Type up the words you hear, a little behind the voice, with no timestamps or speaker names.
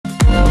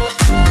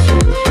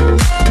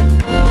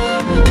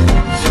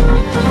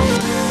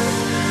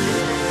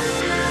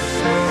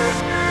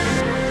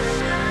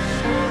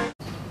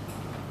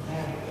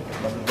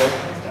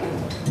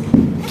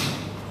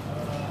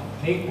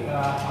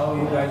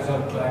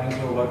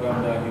planning to work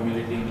on the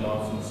humility in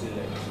loss and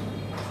select?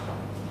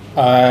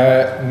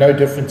 No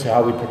different to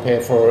how we prepare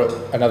for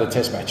another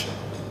test match.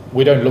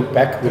 We don't look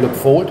back, we look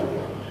forward.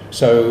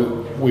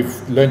 So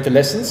we've learned the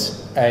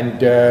lessons, and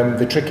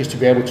the trick is to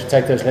be able to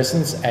take those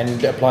lessons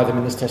and apply them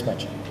in this test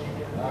match.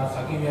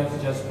 Shakib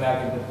is just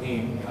back in the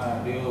team.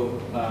 Do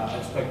you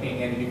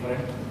expecting any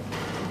different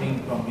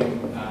thing from him?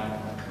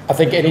 I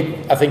think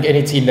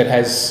any team that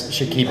has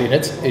Shakib in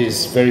it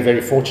is very,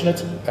 very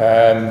fortunate.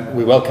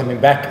 We welcome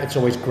him back. It's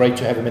always great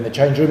to have him in the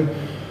change room.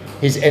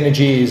 His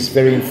energy is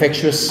very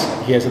infectious.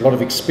 He has a lot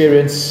of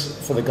experience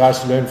for the guys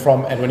to learn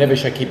from, and whenever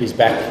Shakib is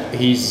back,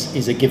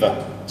 he's a giver.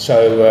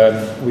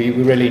 So we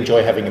really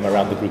enjoy having him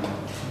around the group.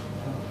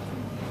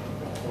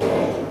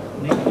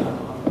 Nick,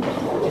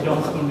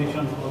 Chidong's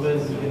conditions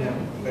always been a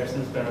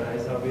person's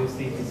paradise. How do you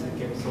see his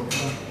wicket so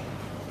far?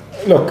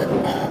 Look,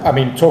 I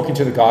mean, talking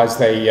to the guys,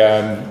 they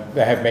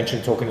have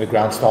mentioned talking to the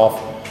ground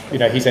staff. You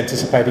know, he's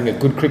anticipating a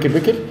good cricket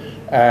wicket.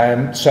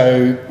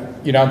 So,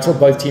 you know, until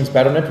both teams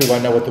bat on it, we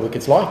won't know what the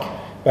wicket's like.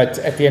 But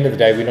at the end of the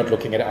day, we're not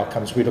looking at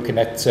outcomes. We're looking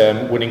at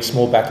winning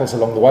small battles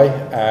along the way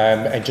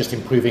and just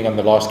improving on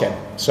the last game.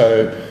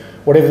 So,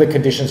 whatever the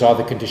conditions are,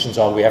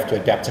 we have to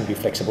adapt and be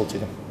flexible to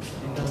them.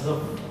 In terms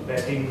of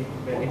batting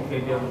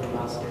failure in the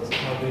last test,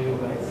 how do you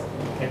guys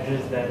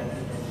address that?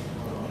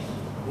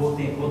 Both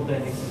the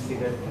innings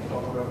considered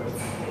top order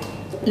batsmen.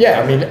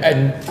 Yeah, I mean,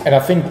 and I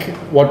think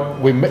what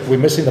we're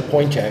missing the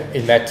point here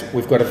in that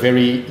we've got a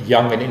very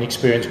young and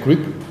inexperienced group.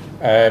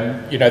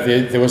 You know,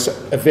 there was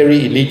a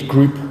very elite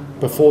group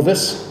before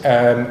this,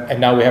 and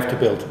now we have to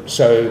build.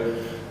 So,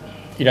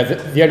 you know,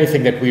 the only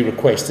thing that we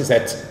request is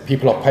that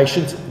people are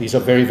patient. These are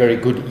very, very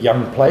good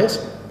young players,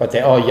 but they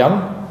are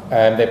young.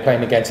 They're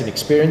playing against an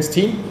experienced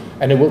team,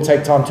 and it will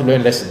take time to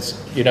learn lessons.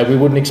 You know, we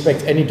wouldn't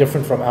expect any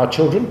different from our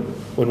children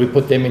when we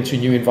put them into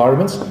new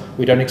environments.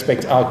 We don't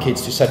expect our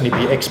kids to suddenly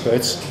be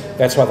experts.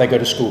 That's why they go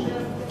to school.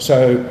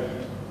 So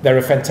they're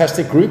a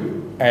fantastic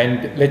group,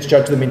 and let's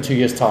judge them in 2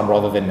 years' time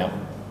rather than now.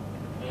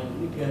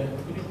 Nick,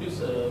 could you please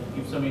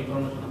give some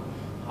information on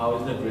how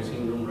is the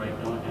dressing room right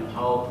now, and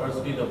how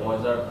thirsty the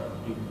boys are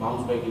to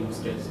bounce back in this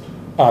test?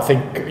 I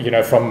think, you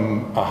know,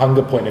 from a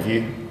hunger point of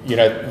view, you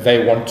know,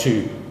 they want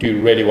to do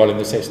really well in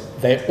this test.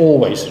 They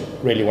always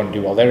really want to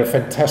do well. They're a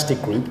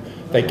fantastic group.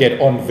 They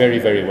get on very,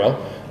 very well.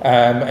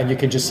 And you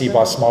can just see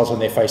by smiles on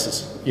their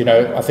faces. You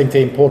know, I think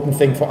the important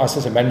thing for us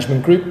as a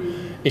management group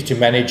is to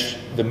manage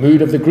the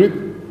mood of the group.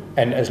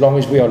 And as long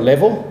as we are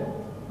level,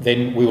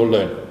 then we will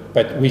learn.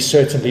 But we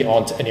certainly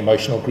aren't an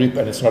emotional group,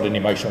 and it's not an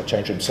emotional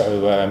change room.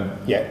 So,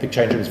 yeah, the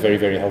change room is very,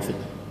 very healthy.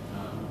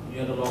 You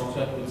had a long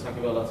chat with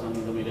Shakib Al Hasan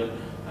in the middle.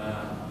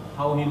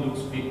 How he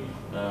looks fit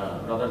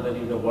rather than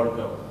in the World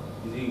Cup?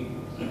 Is he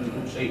in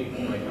good shape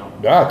right now?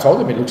 Yeah, I told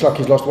him it looks like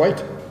he's lost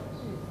weight.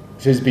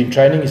 He's been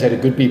training, he's had a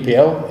good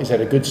BPL, he's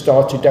had a good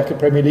start to Dhaka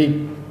Premier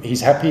League.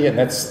 He's happy, and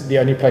that's the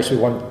only place we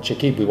want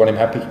Shakib. We want him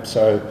happy.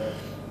 So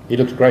he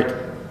looks great. Do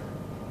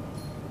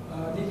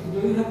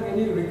you have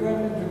any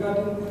requirement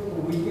regarding the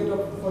wicket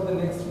for the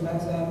next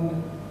match, and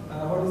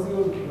what is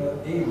your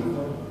aim?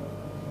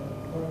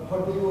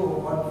 What do you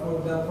want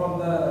from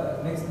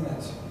the next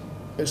match?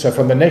 So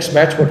from the next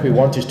match, what we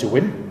want is to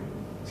win.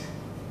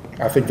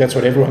 I think that's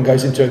what everyone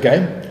goes into a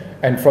game.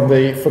 And from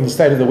the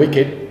state of the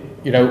wicket,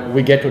 you know,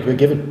 we get what we're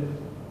given.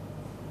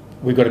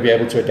 We've got to be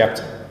able to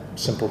adapt.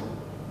 Simple.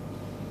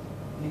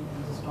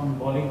 Just from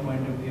bowling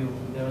point of view,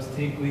 there was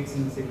 3 quicks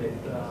in Sylhet.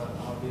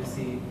 How do you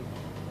see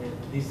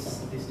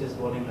this test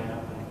bowling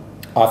lineup?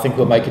 I think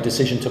we'll make a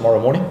decision tomorrow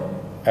morning.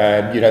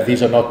 You know,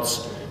 these are not,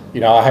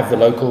 you know, I have the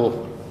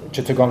local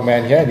Chittagong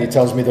man here, and he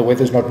tells me the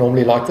weather's not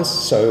normally like this.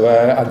 So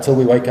until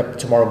we wake up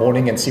tomorrow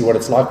morning and see what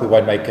it's like, we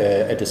won't make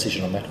a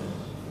decision on that.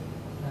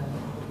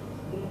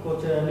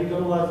 Coach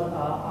Ligon was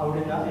out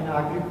in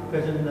ugly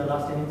pressure in the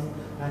last innings,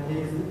 and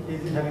he's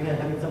having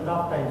some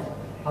tough times.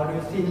 How do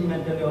you see him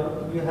mentally,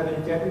 or do you have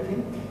any chat with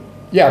him?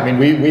 Yeah, I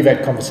mean, we've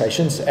had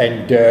conversations,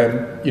 and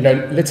you know,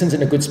 Litton's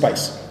in a good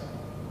space.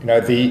 You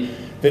know,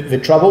 the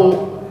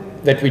trouble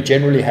that we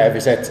generally have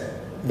is that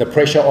the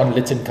pressure on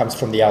Litton comes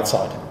from the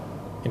outside.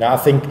 You know, I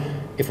think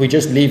if we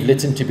just leave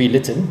Litton to be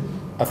Litton,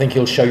 I think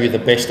he'll show you the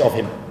best of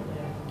him.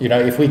 You know,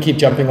 if we keep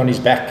jumping on his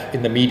back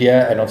in the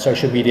media and on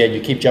social media, and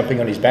you keep jumping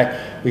on his back,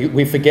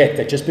 we forget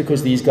that just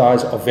because these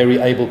guys are very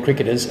able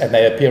cricketers and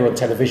they appear on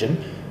television,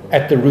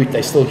 at the root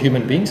they're still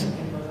human beings.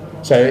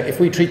 So if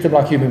we treat them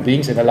like human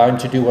beings and allow him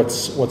to do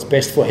what's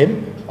best for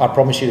him, I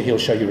promise you that he'll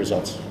show you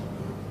results.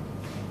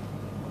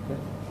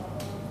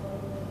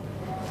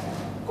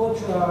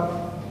 Coach,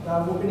 the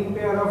opening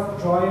pair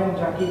of Joy and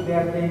Jackie, they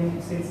are playing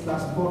since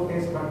last 4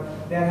 tests,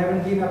 but there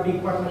haven't been a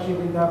big partnership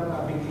in the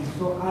big team.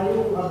 So are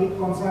you a bit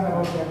concerned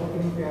about that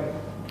opening pair?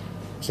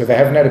 So they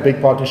haven't had a big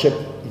partnership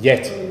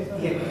yet?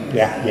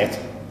 Yeah, yet.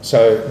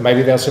 So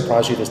maybe they'll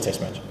surprise you this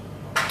test match.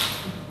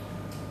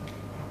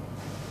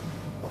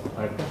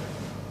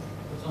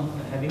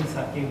 Having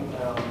Shakib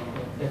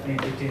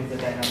definitely changed the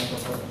dynamic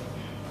of the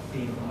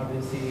team. How do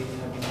you see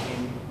having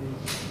him?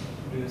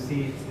 Do you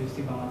see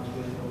Bangladesh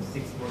going for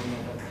 6 bowling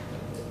attack?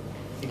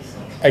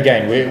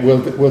 Again,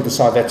 we'll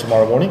decide that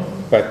tomorrow morning.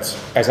 But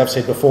as I've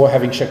said before,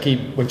 having Shakib,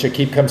 when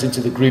Shakib comes into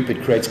the group,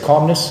 it creates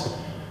calmness.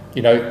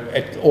 You know,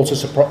 it also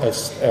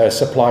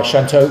supply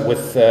Shanto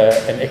with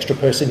an extra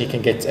person he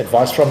can get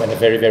advice from, and a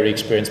very, very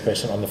experienced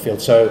person on the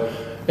field. So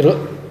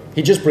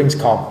he just brings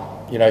calm.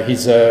 You know,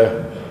 he's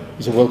a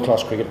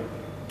world-class cricketer.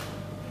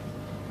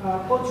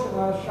 Coach,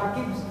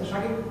 Shakib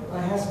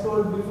has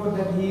told before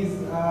that his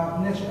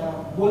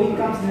bowling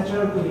comes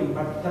natural to him,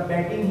 but the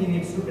batting he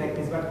needs to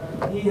practice. But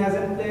he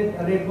hasn't played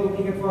red ball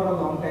cricket for a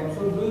long time.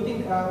 So do you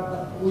think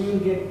we will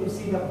get to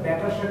see the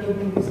better Shakib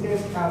in this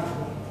case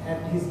at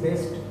his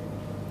best?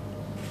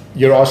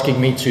 You're asking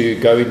me to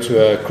go into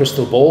a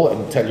crystal ball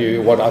and tell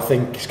you what I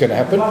think is going to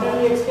happen? What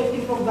are you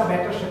expecting from the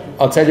better Shakib?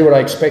 I'll tell you what I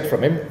expect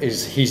from him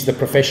is he's the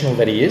professional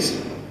that he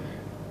is.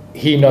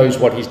 He knows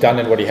what he's done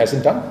and what he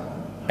hasn't done,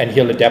 and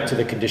he'll adapt to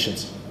the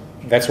conditions.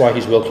 That's why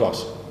he's world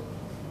class.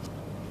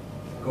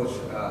 Coach,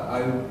 are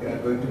you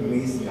going to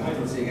miss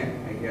Hatu again?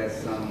 I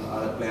guess some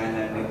other plan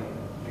and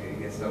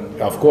I guess some...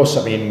 Of course,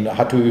 I mean,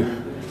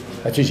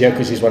 Hatu's here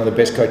because he's one of the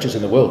best coaches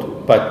in the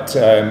world. But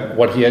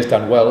what he has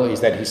done well is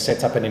that he's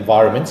set up an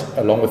environment,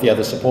 along with the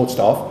other support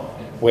staff,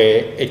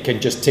 where it can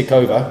just tick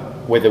over.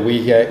 Whether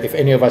if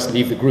any of us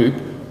leave the group,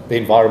 the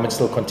environment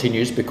still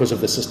continues because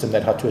of the system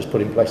that Hatu has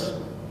put in place.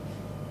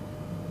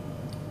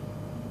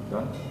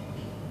 Done?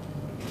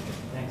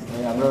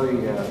 আমরা ওই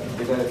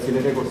যেটা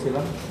সিলেটে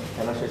করছিলাম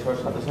খেলা শেষ হওয়ার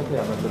সাথে সাথে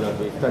আমরা চলে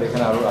আসবো ইফতার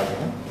এখানে আরও আগে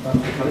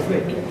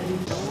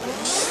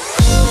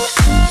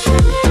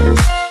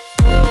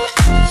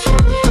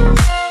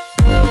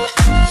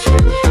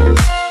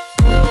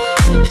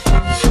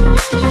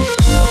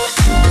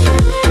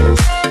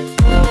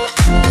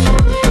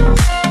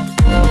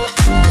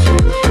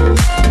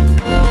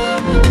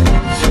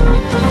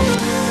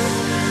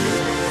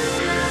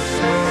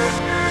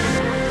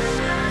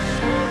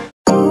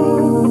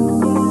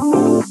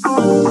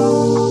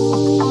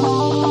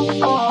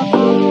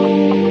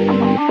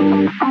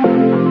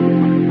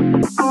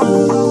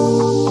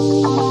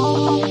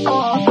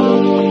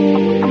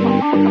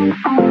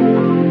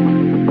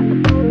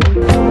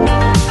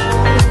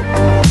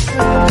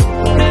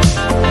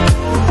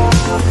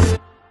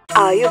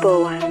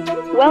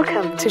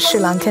Welcome to Sri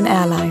Lankan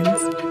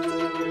Airlines,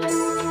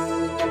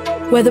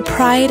 where the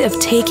pride of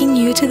taking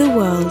you to the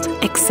world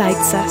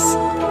excites us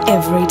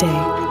every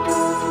day,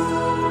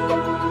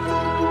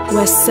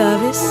 where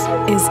service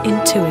is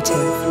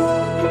intuitive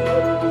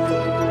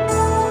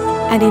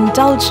and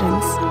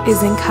indulgence is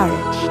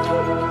encouraged.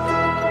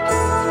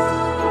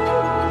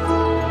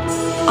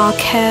 Our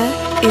care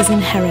is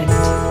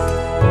inherent.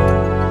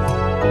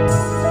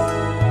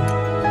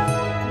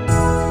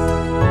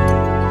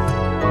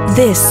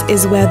 This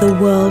is where the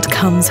world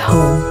comes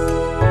home.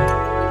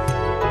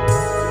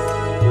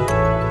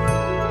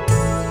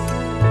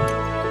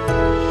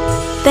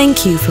 Thank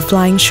you for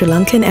flying Sri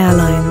Lankan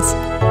Airlines.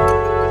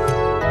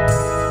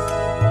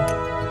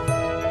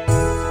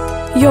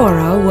 You're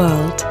our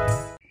world.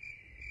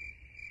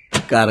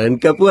 Current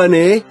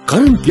kapuane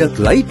current yak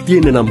light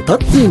තියෙන නම්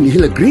තත්ත්වයෙන්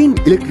ඉහළ green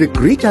electric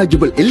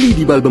rechargeable LED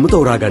බල්බම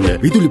තෝරාගන්න.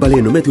 විදුලි බලය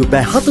නොමැතිව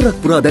පැය 4ක්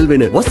පුරා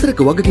දැල්වෙන වසරක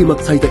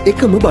වගකීමක් සහිත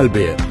එකම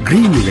බල්බය.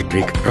 Green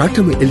electric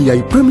රටම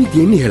එළියයි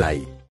ප්‍රමිතියෙන් ඉහළයි.